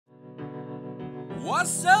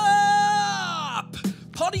What's up?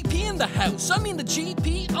 Paudie P in the house, I mean the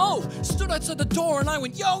GPO. Stood outside the door and I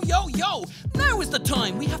went, yo, yo, yo. Now is the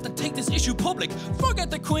time, we have to take this issue public.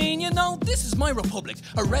 Forget the Queen, you know, this is my republic.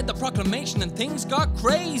 I read the proclamation and things got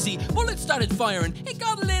crazy. Bullets started firing, it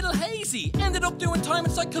got a little hazy. Ended up doing time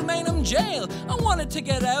inside Kilmainham jail. I wanted to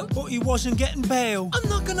get out, but he wasn't getting bail. I'm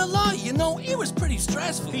not gonna lie, you know, it was pretty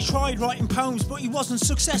stressful. He tried writing poems, but he wasn't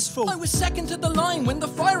successful. I was second to the line when the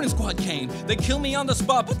firing squad came. They killed me on the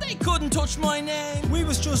spot, but they couldn't touch my name. We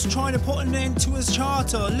was just trying to put an end to his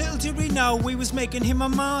charter. Little did we know we was making him a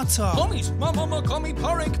martyr. Homies, my mama called me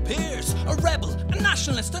Patrick Pearse. A rebel, a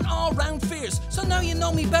nationalist, and all-round fierce. So now you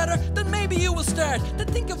know me better, then maybe you will start to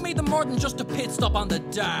think of me the more than just a pit stop on the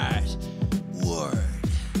dart. Word.